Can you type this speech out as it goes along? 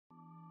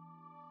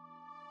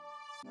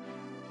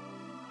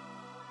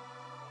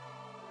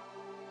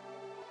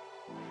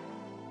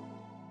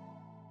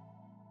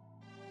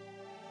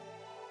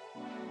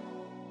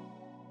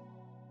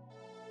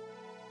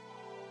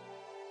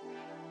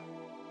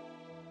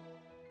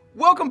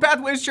Welcome,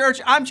 Pathways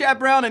Church. I'm Chad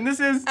Brown, and this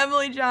is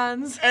Emily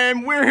Johns.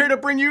 And we're here to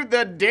bring you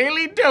the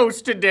Daily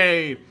Dose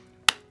today.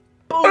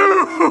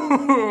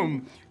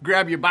 Boom!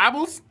 Grab your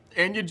Bibles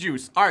and your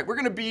juice. All right, we're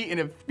going to be in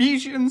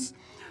Ephesians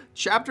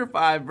chapter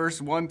 5,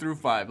 verse 1 through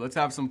 5. Let's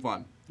have some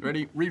fun.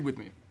 Ready? Read with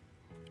me.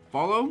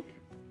 Follow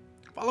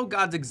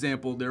God's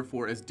example,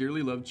 therefore, as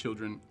dearly loved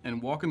children,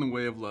 and walk in the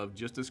way of love,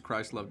 just as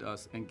Christ loved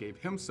us and gave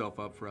himself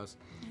up for us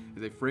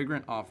as a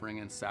fragrant offering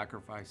and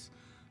sacrifice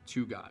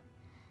to God.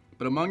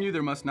 But among you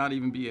there must not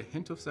even be a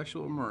hint of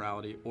sexual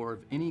immorality or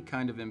of any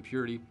kind of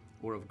impurity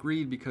or of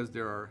greed, because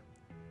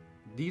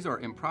these are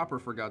improper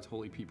for God's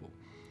holy people.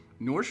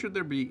 Nor should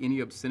there be any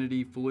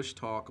obscenity, foolish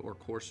talk, or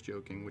coarse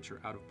joking, which are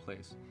out of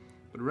place,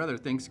 but rather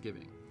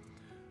thanksgiving.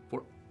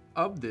 For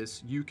of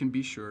this you can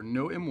be sure,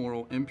 no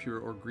immoral, impure,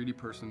 or greedy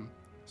person,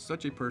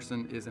 such a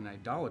person is an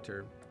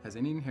idolater, has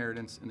any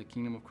inheritance in the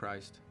kingdom of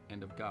Christ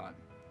and of God.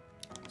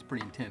 It's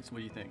pretty intense. What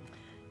do you think?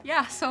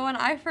 Yeah, so when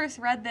I first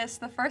read this,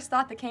 the first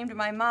thought that came to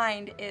my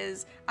mind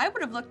is I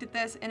would have looked at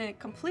this in a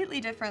completely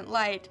different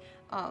light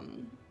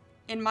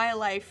in my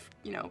life,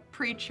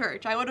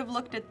 pre-church. I would have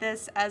looked at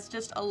this as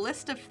just a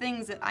list of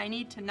things that I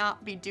need to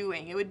not be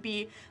doing. It would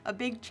be a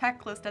big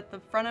checklist at the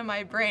front of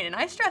my brain, and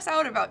I stress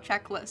out about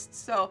checklists,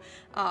 so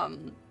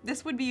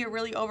this would be a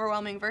really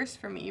overwhelming verse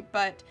for me,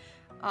 but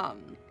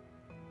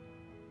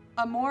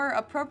a more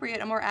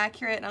appropriate, a more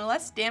accurate, and a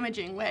less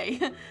damaging way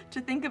to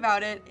think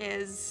about it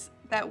is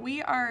that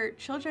we are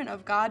children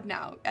of God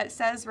now. It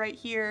says right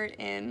here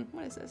in,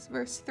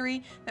 verse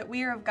 3, that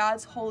we are of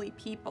God's holy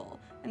people.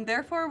 And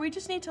therefore, we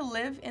just need to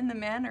live in the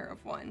manner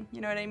of one.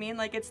 You know what I mean?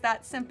 Like, it's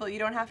that simple. You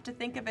don't have to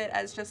think of it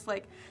as just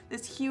like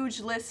this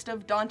huge list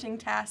of daunting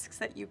tasks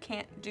that you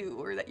can't do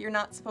or that you're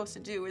not supposed to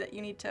do or that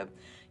you need to,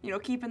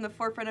 keep in the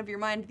forefront of your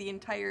mind the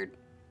entire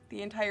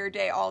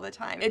day, all the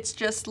time. It's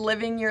just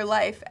living your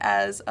life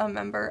as a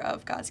member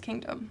of God's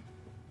kingdom.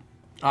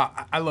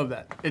 I love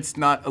that. It's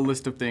not a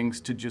list of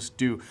things to just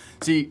do.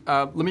 See,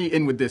 let me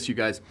end with this, you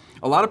guys.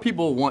 A lot of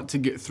people want to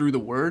get through the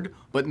Word,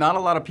 but not a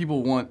lot of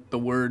people want the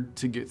Word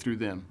to get through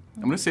them.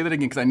 I'm going to say that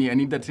again because I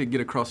need that to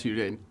get across to you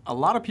today. A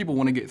lot of people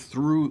want to get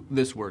through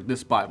this Word,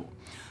 this Bible,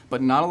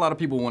 but not a lot of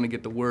people want to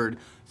get the Word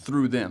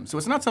through them. So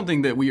it's not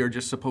something that we are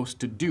just supposed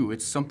to do.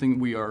 It's something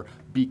we are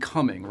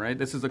becoming, right?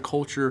 This is a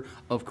culture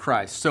of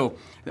Christ. So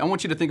I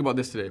want you to think about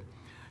this today.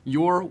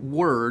 Your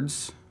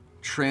words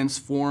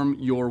transform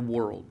your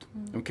world,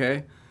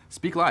 okay?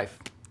 Speak life.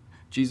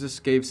 Jesus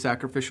gave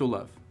sacrificial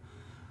love.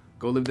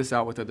 Go live this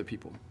out with other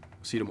people.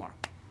 See you tomorrow.